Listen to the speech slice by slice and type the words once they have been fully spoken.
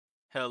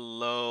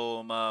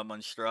Hello, my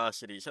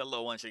monstrosities.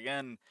 Hello once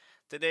again.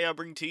 Today I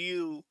bring to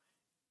you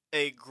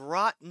a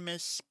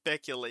Grotmas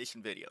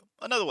speculation video.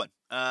 Another one.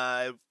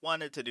 I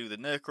wanted to do the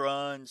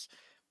Necrons,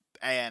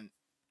 and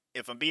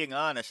if I'm being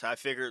honest, I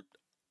figured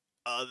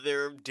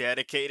other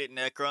dedicated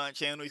Necron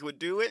channels would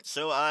do it,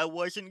 so I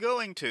wasn't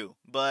going to.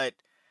 But,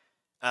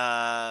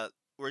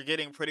 we're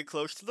getting pretty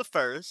close to the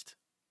first,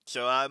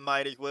 so I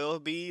might as well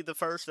be the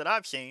first that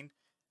I've seen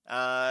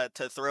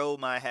to throw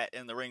my hat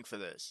in the ring for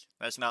this.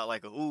 That's not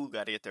like a, ooh,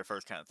 gotta get there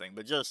first kind of thing,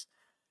 but just,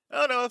 I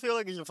don't know, I feel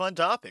like it's a fun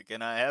topic,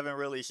 and I haven't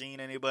really seen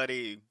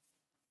anybody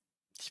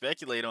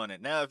speculate on it.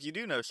 Now, if you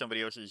do know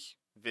somebody else's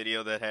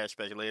video that has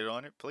speculated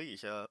on it,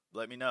 please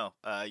let me know.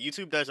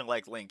 YouTube doesn't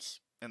like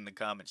links in the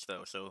comments,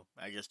 though, so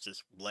I guess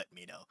just let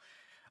me know.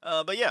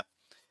 But yeah,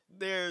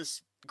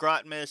 there's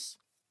Grotmas.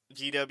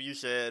 GW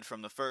said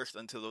from the 1st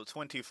until the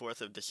 24th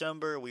of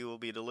December, we will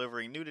be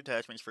delivering new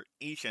detachments for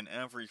each and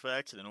every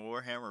faction in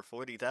Warhammer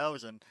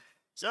 40,000.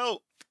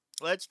 So,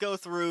 let's go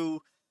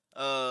through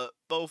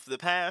both the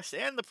past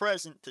and the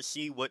present to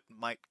see what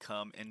might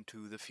come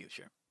into the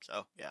future.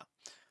 So, yeah.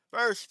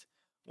 First,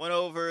 went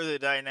over the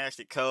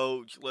Dynastic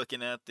Codes,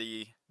 looking at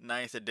the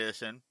ninth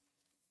edition,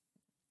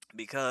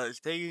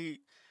 because they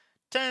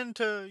tend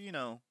to,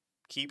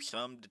 keep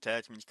some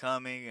detachments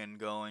coming and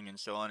going and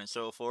so on and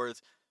so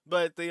forth.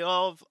 But they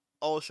all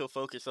also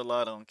focus a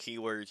lot on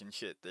keywords and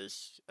shit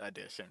this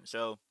edition.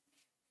 So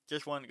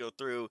just wanted to go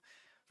through.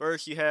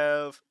 First, you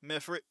have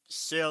Mifrit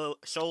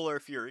Solar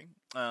Fury.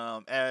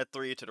 Add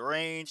 3 to the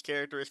range.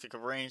 Characteristic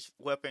of ranged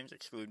weapons,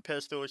 excluding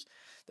pistols,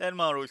 that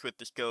models with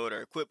this code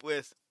are equipped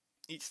with.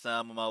 Each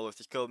time a model with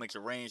this code makes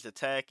a ranged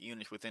attack,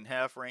 units within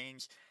half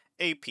range,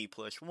 AP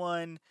plus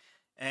 1,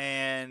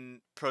 and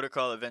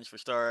protocol events for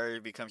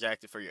stars becomes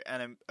active for your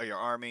enemy or your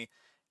army.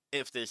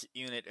 If this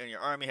unit in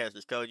your army has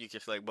this code, you can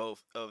select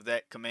both of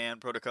that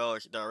command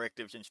protocol's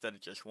directives instead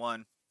of just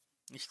one,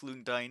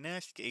 excluding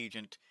Dynastic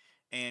Agent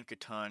and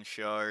Catan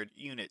Shard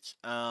units.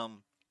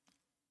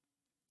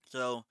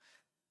 So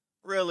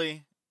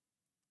really,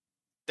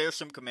 there's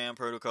some command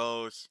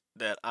protocols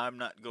that I'm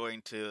not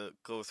going to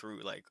go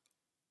through like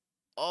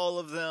all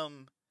of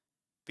them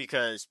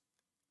because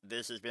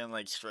this has been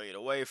like strayed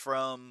away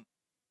from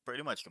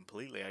pretty much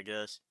completely, I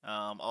guess.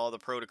 All the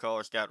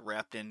protocols got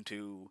wrapped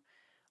into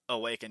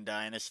Awakened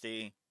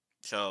Dynasty,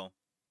 so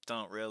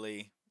don't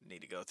really need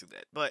to go through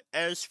that. But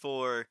as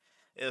for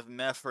if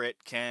Mefrit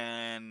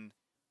can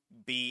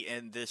be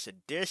in this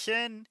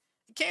edition,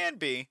 it can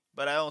be,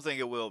 but I don't think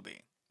it will be.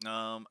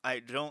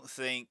 I don't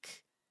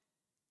think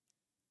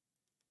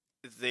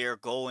they're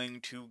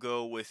going to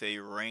go with a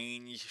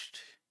ranged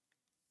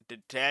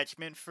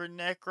detachment for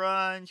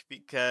Necrons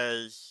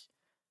because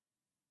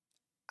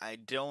I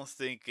don't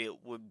think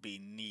it would be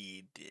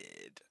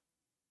needed.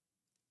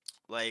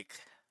 Like,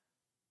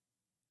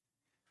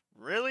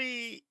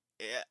 really?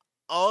 Yeah,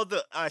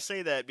 I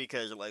say that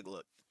because, like,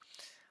 look,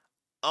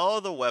 all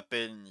the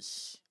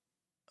weapons,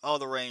 all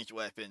the ranged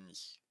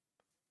weapons,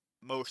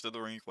 most of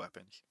the ranged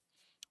weapons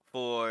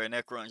for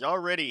Necrons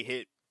already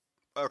hit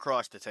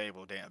across the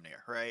table damn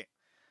near, right?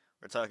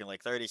 We're talking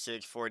like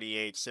 36,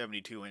 48,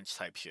 72-inch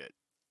type shit.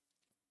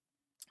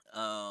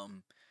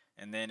 Um,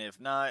 and then if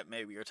not,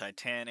 maybe your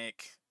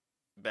Titanic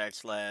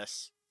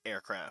backslash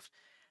aircraft.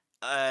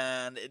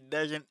 And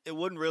it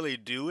wouldn't really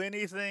do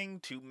anything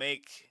to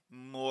make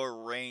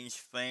more ranged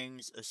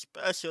things,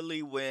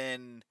 especially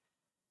when,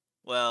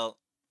 well,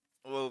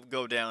 we'll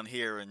go down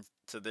here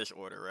into this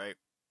order, right?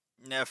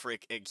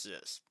 Nephric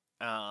exists,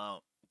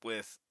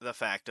 with the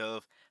fact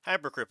of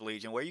Hypercrypt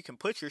Legion, where you can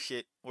put your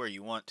shit where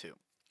you want to.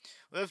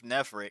 With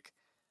Nephric,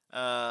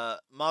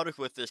 models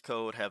with this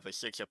code have a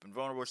 6-up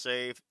invulnerable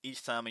save.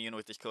 Each time a unit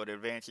with this code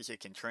advances, it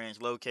can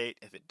translocate.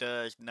 If it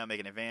does, do not make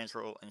an advance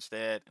roll.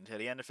 Instead, until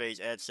the end of phase,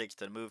 add 6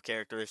 to the move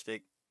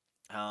characteristic.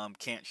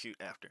 Can't shoot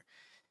after.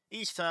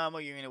 Each time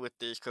a unit with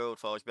this code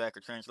falls back or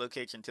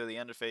translocates until the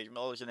end of phase,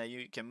 models in that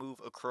unit can move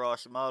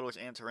across models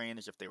and terrain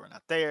as if they were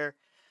not there.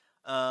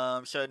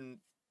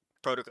 Sudden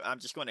protocol. I'm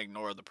just going to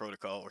ignore the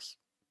protocols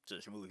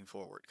just moving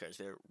forward because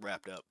they're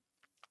wrapped up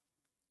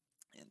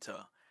into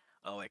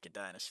Awakened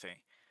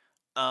Dynasty.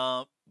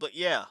 But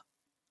yeah,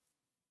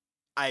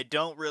 I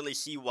don't really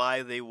see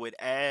why they would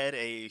add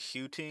a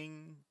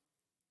shooting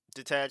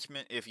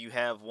detachment if you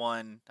have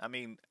one. I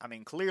mean,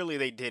 clearly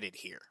they did it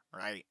here,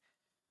 right?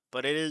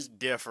 But it is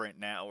different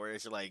now, where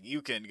it's like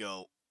you can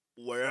go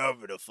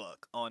wherever the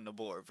fuck on the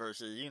board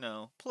versus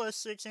plus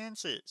 6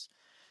 inches.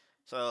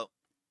 So,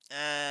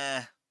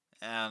 I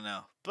don't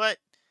know, but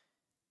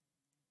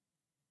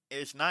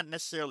it's not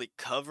necessarily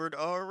covered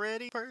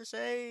already per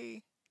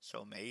se.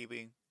 So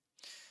maybe.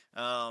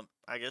 I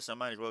guess I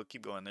might as well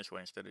keep going this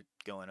way instead of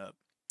going up.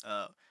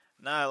 Uh,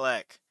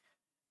 Nihilak.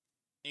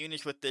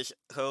 Units with this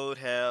code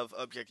have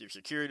objective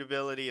security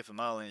ability. If a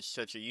model in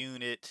such a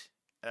unit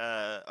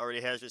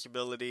already has this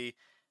ability,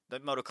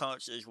 that model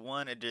counts as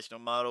one additional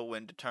model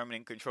when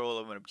determining control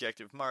of an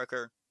objective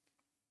marker.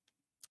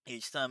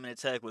 Each time an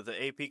attack with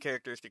the AP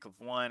characteristic of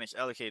 1 is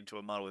allocated to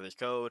a model with this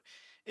code.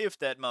 If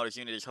that model's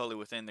unit is wholly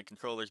within the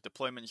controller's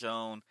deployment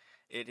zone,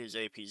 it is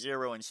AP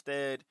 0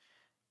 instead,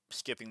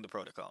 skipping the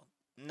protocol.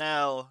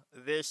 Now,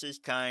 this is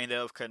kind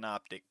of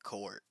Canoptic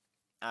Court.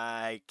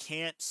 I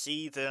can't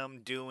see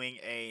them doing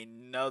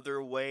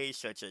another way,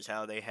 such as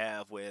how they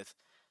have with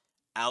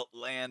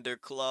Outlander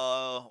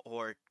Claw,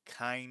 or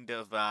kind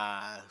of,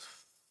 yeah,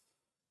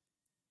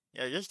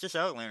 just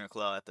Outlander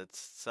Claw at the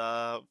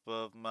top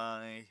of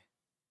my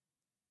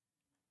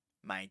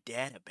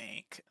data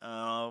bank.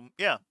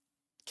 Yeah,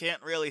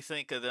 can't really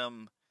think of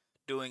them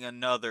doing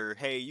another,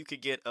 hey, you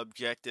could get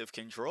objective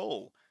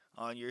control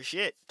on your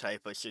shit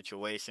type of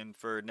situation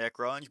for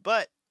Necrons,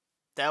 but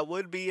that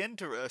would be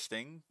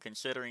interesting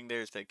considering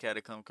there's the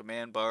Catacomb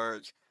Command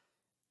Barge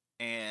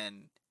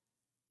and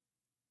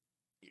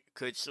you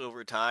could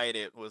silver tide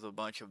it with a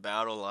bunch of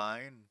battle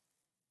line.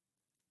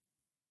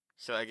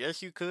 So I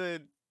guess you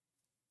could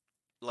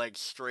like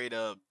straight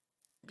up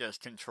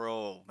just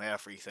control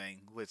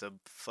everything with a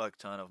fuck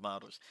ton of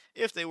models.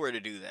 If they were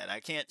to do that, I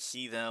can't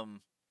see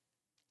them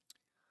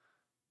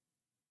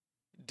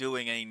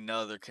doing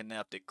another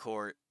Canoptic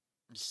Court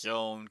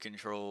zone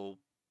control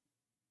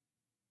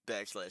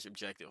backslash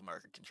objective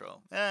market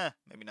control.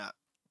 Maybe not.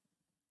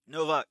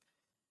 Novak,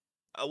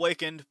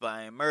 awakened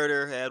by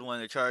murder, had one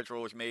of the charge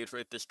rolls made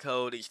for this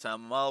code. Each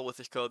time a model with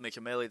this code makes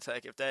a melee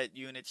attack, if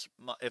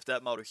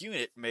that model's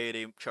unit made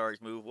a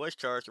charge move, was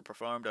charged, or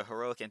performed a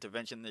heroic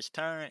intervention this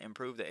turn,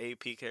 improve the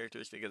AP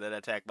characteristic of that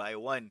attack by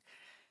 1.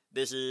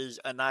 This is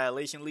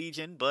Annihilation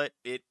Legion, but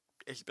it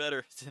is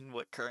better than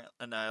what current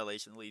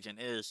Annihilation Legion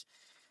is,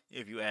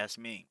 if you ask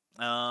me.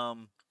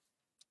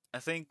 I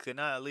think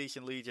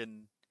Annihilation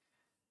Legion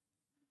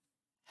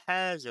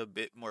has a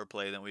bit more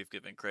play than we've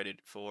given credit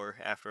for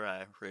after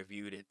I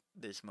reviewed it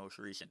this most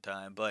recent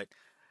time, but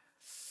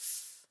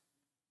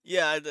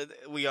yeah,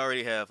 we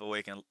already have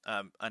Awakened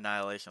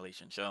Annihilation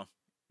Legion, so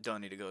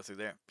don't need to go through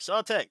there.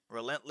 Sawtech,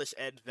 Relentless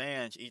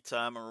Advance. Each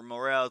time a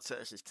morale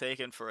test is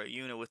taken for a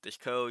unit with this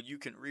code, you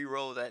can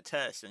re-roll that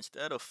test.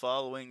 Instead of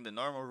following the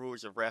normal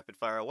rules of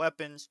rapid-fire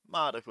weapons,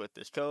 models with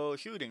this code,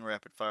 shooting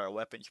rapid-fire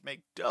weapons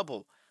make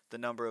double the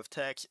number of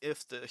attacks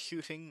if the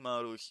shooting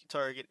model's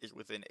target is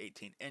within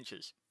 18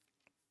 inches.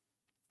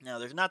 Now,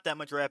 there's not that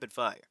much rapid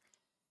fire.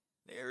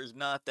 There's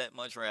not that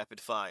much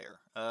rapid fire.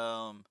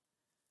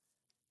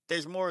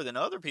 There's more than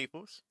other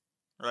people's,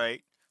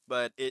 right?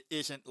 But it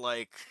isn't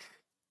like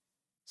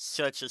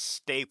such a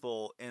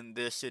staple in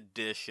this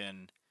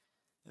edition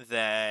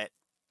that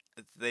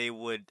they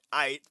would.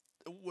 I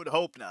would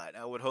hope not.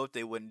 I would hope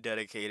they wouldn't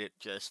dedicate it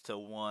just to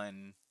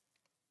one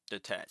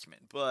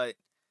detachment. But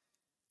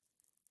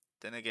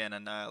then again,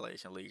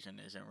 Annihilation Legion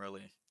isn't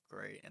really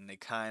great, and they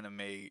kind of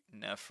made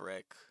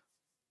Nefrek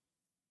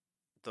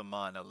the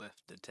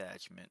monolith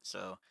detachment.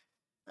 So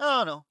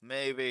I don't know.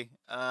 Maybe.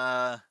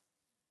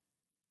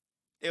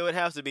 It would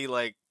have to be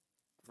like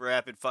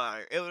rapid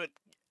fire. It would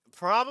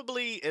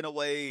probably, in a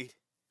way,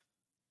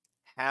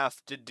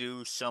 have to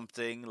do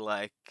something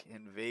like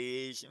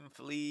Invasion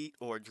Fleet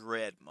or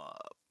Dread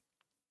Mob,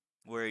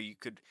 where you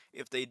could,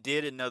 if they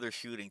did another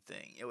shooting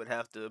thing, it would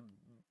have to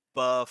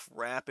buff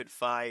rapid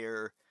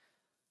fire,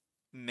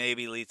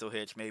 maybe lethal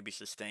hits, maybe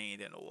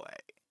sustained in a way.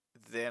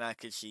 Then I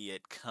could see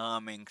it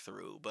coming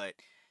through, but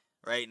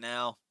right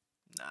now,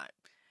 not.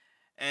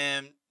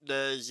 And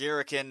the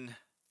Zirican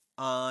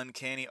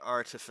Uncanny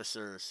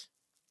Artificers.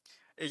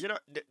 Is it?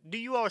 Do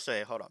you always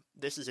say? Hold on.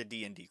 This is a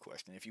D&D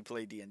question. If you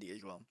play D&D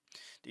as well,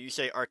 do you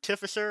say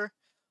artificer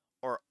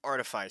or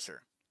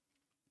artificer?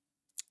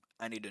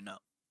 I need to know.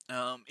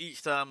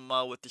 Each time a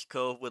model with this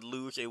code would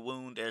lose a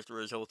wound as a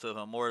result of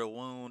a mortal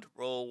wound,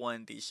 roll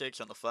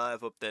 1d6 on the 5,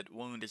 hope that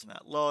wound is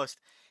not lost.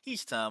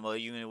 Each time a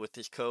unit with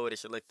this code is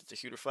selected to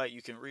shoot or fight,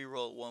 you can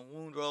re-roll 1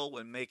 wound roll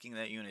when making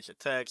that unit's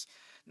attacks.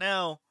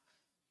 Now,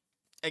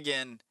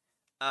 again,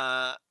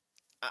 uh,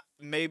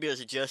 maybe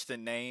it's just a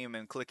name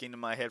and clicking in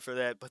my head for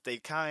that, but they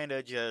kind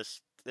of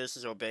just, this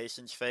is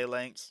obeisance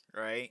phalanx,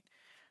 right?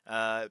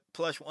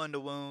 +1 to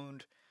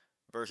wound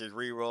versus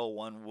reroll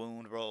 1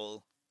 wound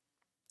roll.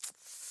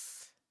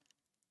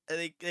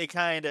 They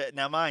kind of,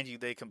 now mind you,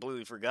 they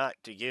completely forgot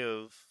to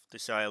give the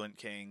Silent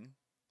King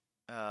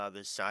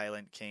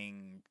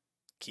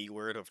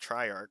keyword of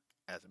Triarch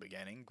at the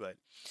beginning, but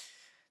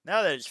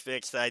now that it's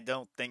fixed, I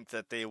don't think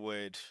that they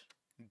would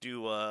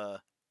do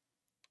a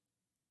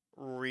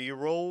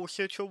reroll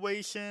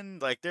situation.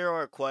 Like there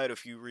are quite a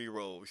few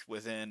rerolls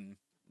within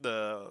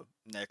the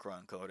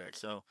Necron Codex,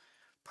 so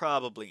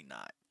probably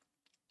not.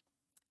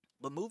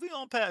 But moving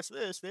on past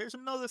this, there's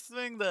another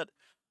thing that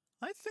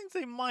I think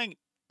they might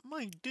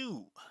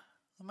do.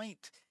 I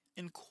might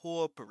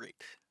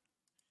incorporate.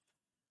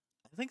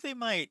 I think they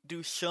might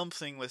do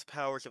something with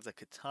powers of the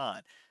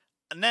Catan.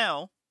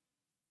 Now,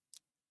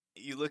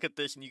 you look at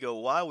this and you go,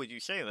 why would you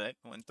say that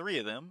when 3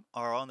 of them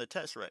are on the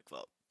Tesseract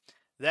vault?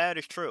 That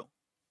is true.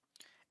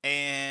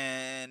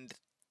 And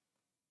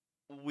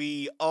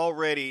we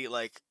already,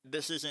 like,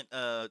 this isn't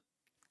a,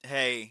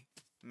 hey,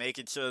 make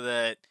it so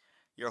that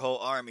your whole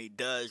army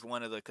does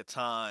one of the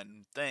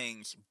Catan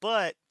things.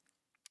 But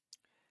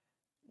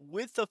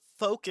with the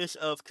focus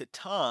of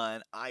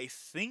Catan, I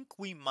think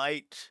we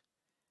might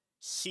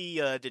see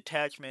a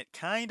detachment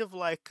kind of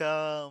like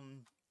their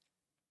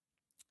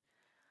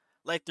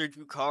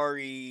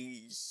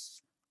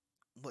Drukhari's.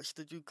 What's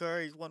the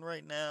Drukhari's one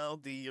right now?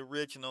 The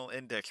original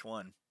Index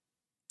one.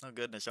 Oh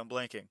goodness, I'm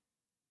blanking.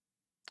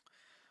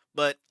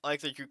 But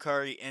like the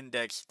Drukhari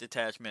Index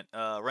detachment,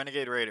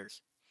 Renegade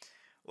Raiders,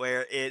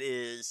 where it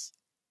is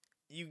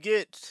you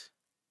get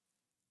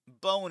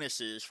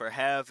bonuses for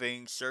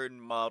having certain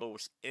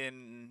models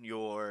in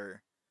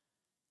your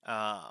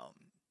um,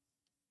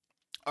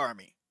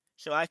 army.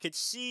 So I could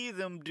see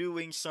them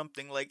doing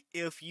something like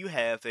if you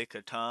have a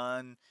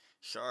Catan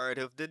Shard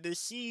of the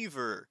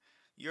Deceiver,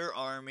 your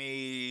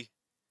army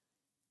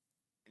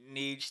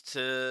needs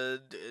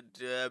to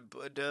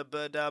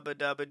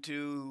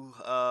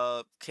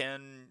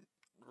can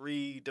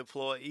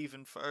redeploy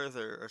even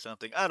further or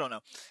something. I don't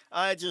know.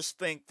 I just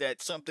think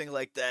that something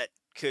like that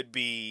could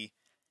be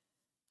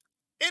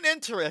an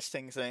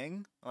interesting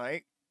thing,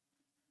 right?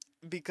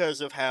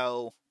 Because of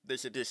how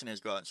this edition has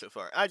gone so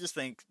far. I just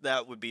think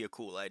that would be a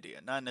cool idea.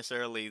 Not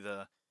necessarily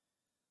the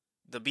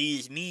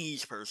bee's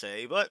knees per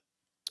se, but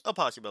a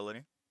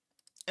possibility.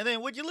 And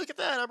then would you look at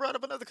that? I brought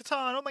up another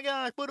Catan. Oh my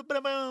gosh, boom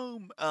boom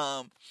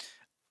boom.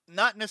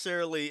 Not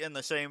necessarily in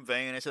the same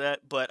vein as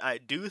that, but I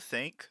do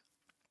think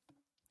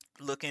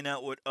looking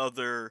at what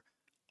other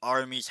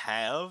armies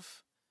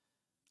have,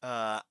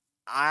 uh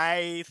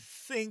I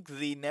think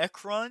the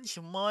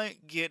Necrons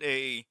might get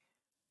a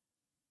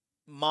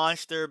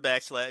monster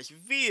backslash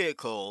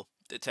vehicle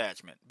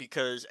detachment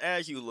because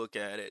as you look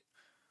at it,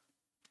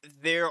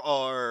 there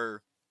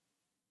are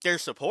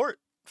there's support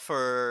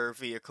for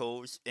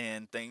vehicles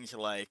in things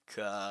like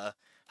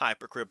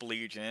Hypercrypt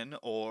Legion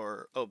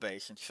or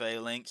Obeisance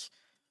Phalanx,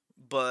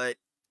 but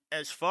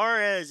as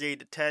far as a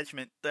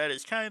detachment that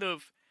is kind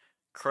of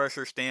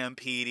Crusher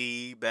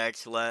Stampede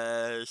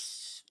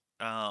backslash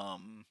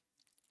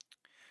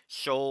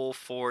Shoal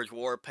Forge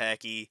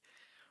Warpacky,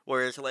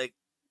 whereas like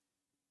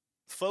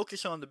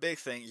focus on the big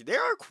things,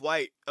 there are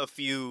quite a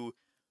few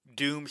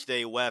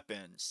Doomsday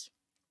weapons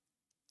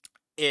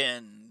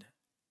in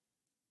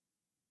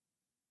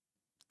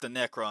the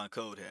Necron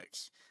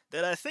Codex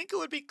that I think it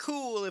would be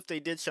cool if they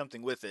did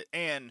something with it.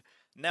 And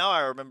now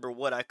I remember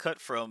what I cut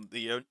from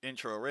the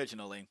intro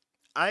originally.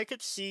 I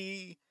could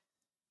see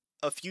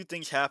a few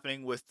things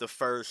happening with the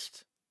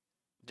first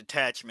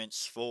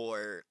detachments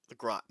for the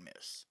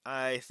Grotmas.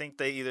 I think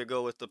they either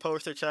go with the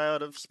poster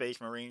child of Space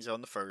Marines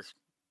on the first,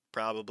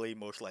 probably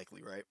most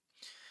likely, right?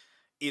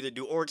 Either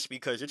do orcs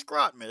because it's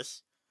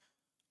Grotmas,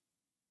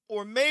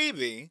 or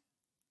maybe,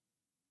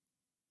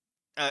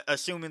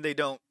 assuming they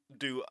don't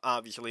do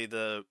obviously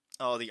the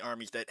all the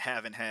armies that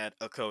haven't had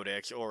a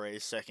codex or a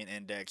second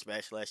index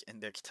backslash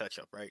index touch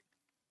up, right?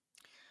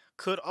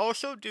 Could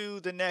also do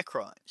the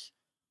Necrons.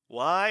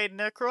 Why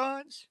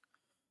Necrons?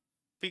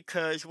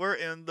 Because we're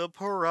in the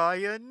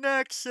Pariah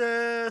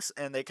Nexus,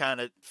 and they kind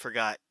of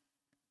forgot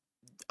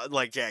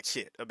like jack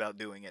shit about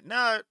doing it.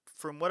 Now,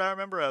 from what I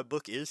remember, a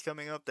book is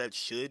coming up that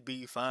should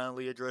be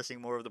finally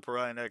addressing more of the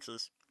Pariah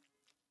Nexus.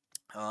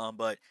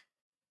 But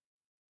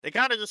they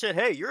kind of just said,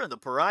 "Hey, you're in the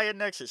Pariah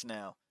Nexus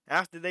now."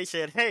 After they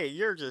said, "Hey,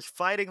 you're just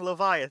fighting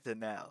Leviathan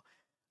now."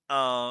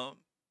 Um,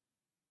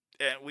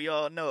 and we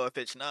all know if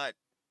it's not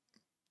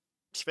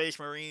Space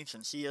Marines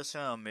and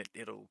CSM,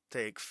 it'll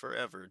take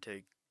forever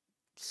to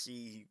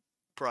see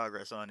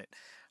progress on it.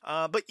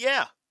 But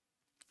yeah,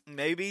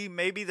 maybe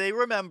they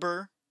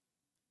remember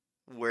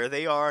where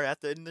they are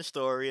at in the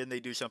story and they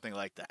do something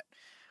like that.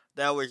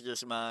 That was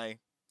just my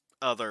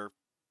other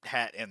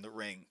hat in the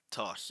ring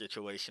toss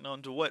situation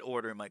on to what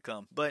order it might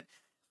come. But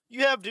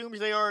you have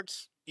Doomsday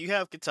Arcs, you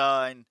have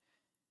Catan.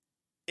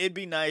 It'd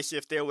be nice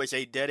if there was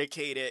a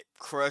dedicated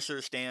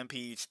Crusher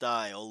Stampede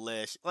style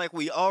list. Like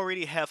we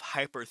already have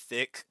Hyper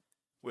Thick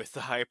with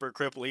the Hyper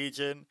Crypt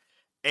Legion,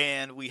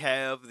 and we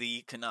have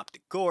the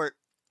Canoptic Court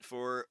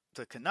for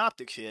the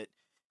Canoptic shit.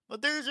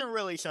 But there isn't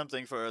really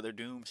something for other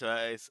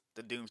Doomsides,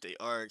 the Doomsday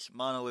Arcs.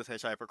 Monolith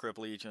has Hyper Crypt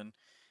Legion.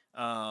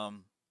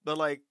 Um, but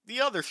like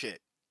the other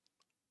shit,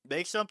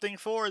 make something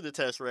for the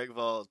Tesseract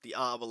Vault, the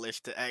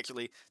Obelisk to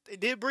actually. They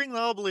did bring the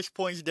Obelisk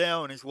points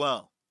down as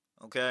well.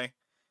 Okay?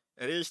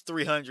 It is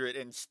 300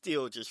 and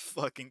still just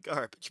fucking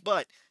garbage.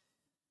 But,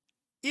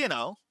 you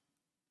know,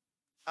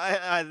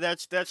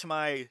 that's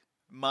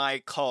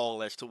my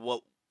call as to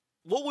what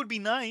would be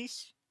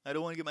nice. I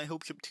don't want to get my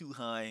hopes up too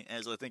high,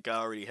 as I think I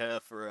already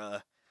have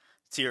for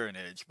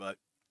Tyrannage, but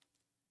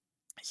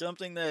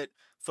something that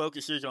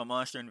focuses on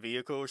monster and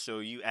vehicles, so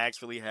you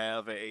actually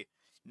have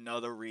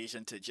another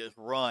reason to just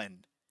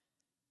run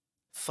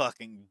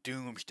fucking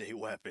doomsday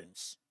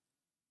weapons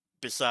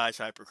besides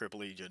Hypercrypt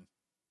Legion,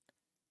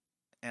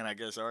 and I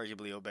guess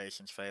arguably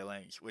Obeisance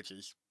Phalanx, which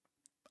is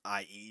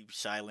i.e.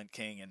 Silent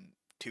King and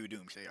two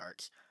Doomsday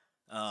Arcs.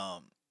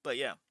 But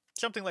yeah,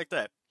 something like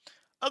that.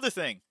 Other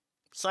thing,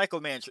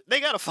 Psychomancer.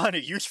 They gotta find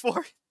a use for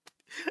it.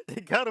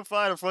 They gotta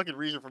find a fucking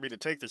reason for me to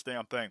take this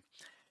damn thing.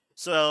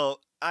 So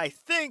I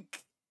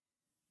think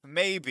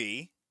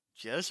maybe,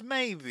 just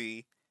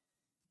maybe,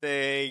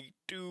 they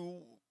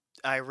do.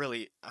 I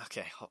really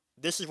okay.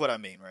 This is what I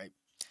mean, right?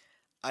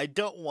 I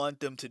don't want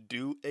them to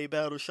do a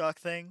Battle Shock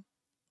thing.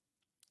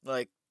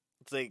 Like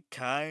they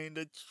kind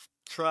of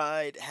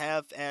tried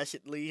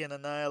half-assedly in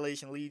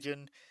Annihilation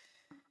Legion,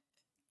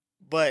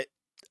 but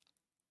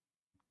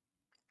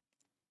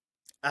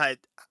I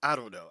I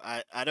don't know.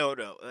 I don't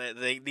know.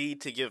 They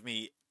need to give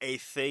me a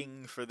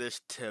thing for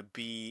this to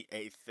be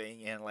a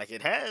thing, and like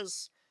it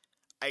has,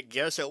 I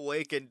guess,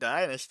 Awakened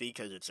Dynasty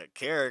because it's a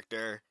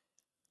character,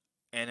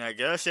 and I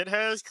guess it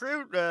has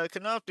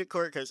Canoptic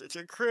Court because it's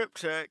a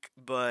Cryptek,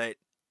 but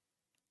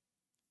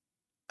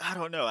I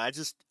don't know. Uh,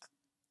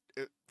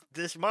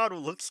 this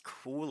model looks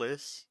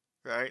coolest,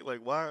 right? Like,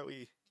 why are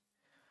we?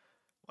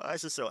 Why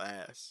is it so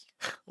ass?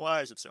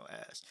 Why is it so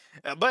ass?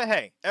 But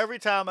hey, every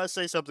time I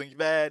say something's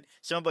bad,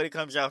 somebody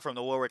comes out from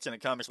the Warwicks in the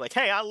comments like,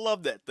 "Hey, I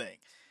love that thing."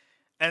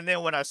 And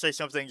then when I say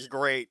something's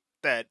great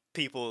that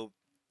people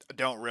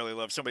don't really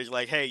love, somebody's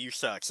like, "Hey, you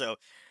suck." So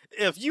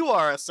if you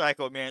are a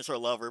Psychomancer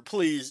lover,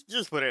 please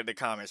just put it in the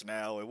comments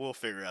now, and we'll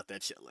figure out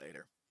that shit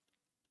later.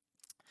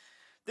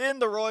 Then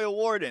the Royal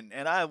Warden,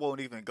 and I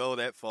won't even go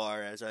that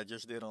far as I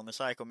just did on the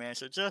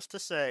Psychomancer, just to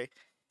say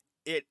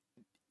it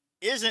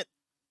isn't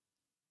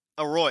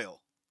a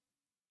royal.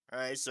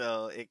 Right,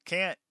 so it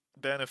can't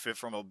benefit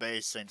from a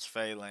base since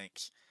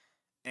Phalanx.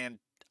 And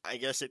I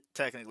guess it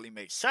technically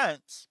makes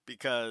sense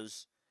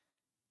because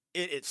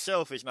it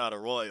itself is not a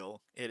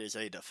royal. It is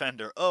a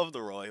defender of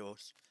the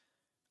royals.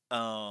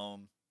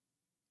 Um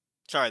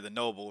sorry, the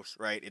nobles,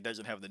 right? It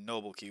doesn't have the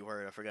noble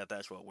keyword. I forgot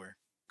that's what we're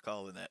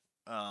calling it.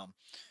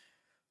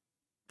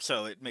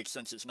 So it makes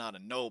sense it's not a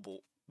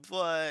noble.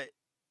 But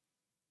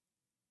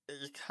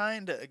it's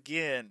kinda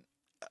again,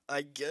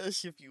 I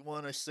guess if you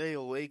want to say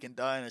Awakened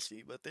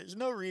Dynasty, but there's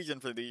no reason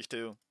for these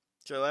two.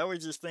 So I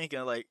was just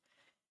thinking like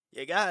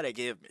you gotta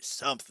give me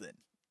something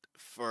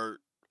for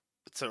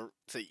to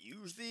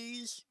use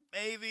these.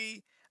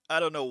 Maybe I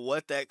don't know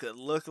what that could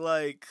look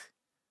like.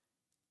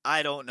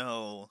 I don't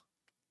know.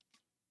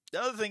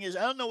 The other thing is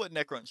I don't know what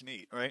Necrons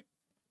need. Right?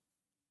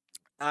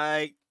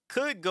 I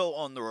could go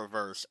on the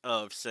reverse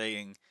of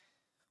saying,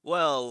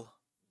 well,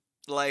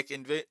 like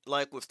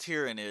with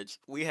Tyrannage,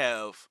 we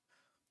have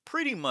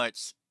pretty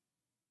much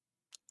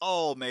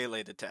all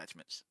melee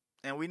detachments,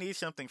 and we need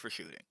something for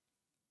shooting.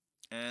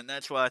 And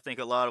that's why I think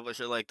a lot of us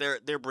are like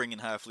they're bringing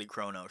High Fleet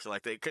Chronos,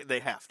 like they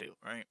have to,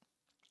 right?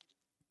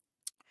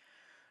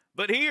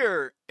 But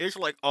here, it's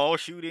like all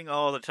shooting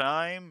all the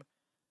time,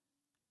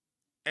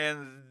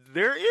 and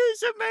there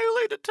is a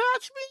melee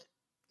detachment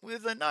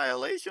with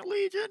Annihilation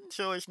Legion,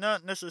 so it's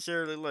not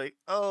necessarily like,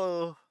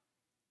 oh,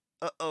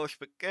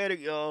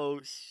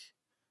 SpaghettiOs.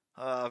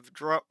 I've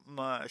dropped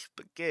my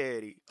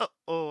spaghetti. I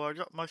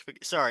dropped my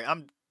spaghetti. Sorry,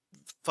 I'm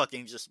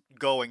fucking just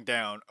going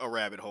down a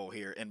rabbit hole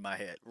here in my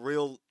head.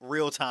 Real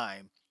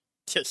time,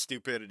 just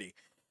stupidity.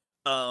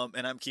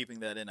 And I'm keeping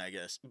that in, I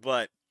guess.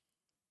 But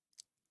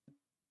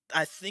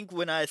I think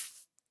when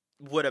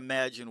would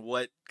imagine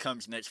what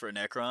comes next for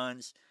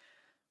Necrons,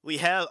 we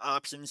have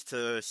options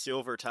to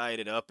silver tide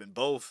it up in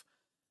both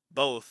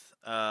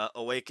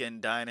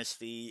Awakened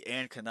Dynasty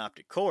and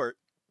Canoptic Court.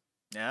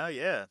 Now,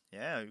 yeah,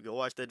 go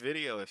watch that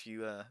video if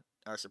you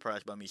are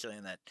surprised by me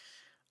saying that.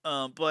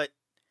 But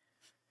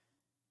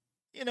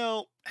and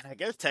I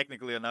guess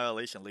technically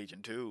Annihilation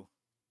Legion too,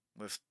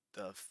 with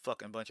the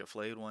fucking bunch of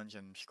flayed ones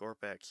and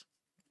Scorpax.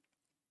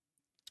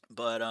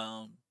 But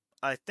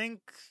I think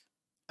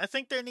I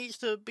think there needs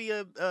to be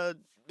a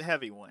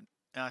heavy one.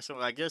 So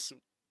I guess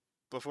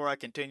before I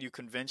continue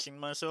convincing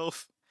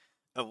myself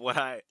of what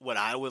I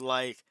would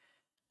like,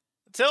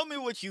 tell me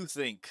what you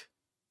think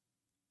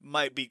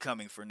might be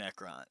coming for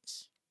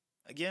Necrons.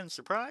 Again,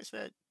 surprised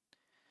that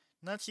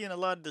not seeing a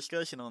lot of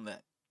discussion on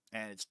that.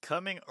 And it's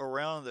coming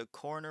around the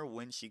corner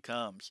when she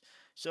comes.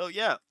 So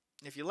yeah,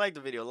 if you like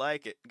the video,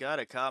 like it. Got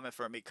a comment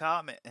for me,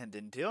 comment, and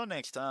until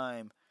next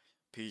time,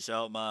 peace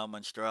out, my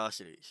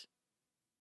monstrosities.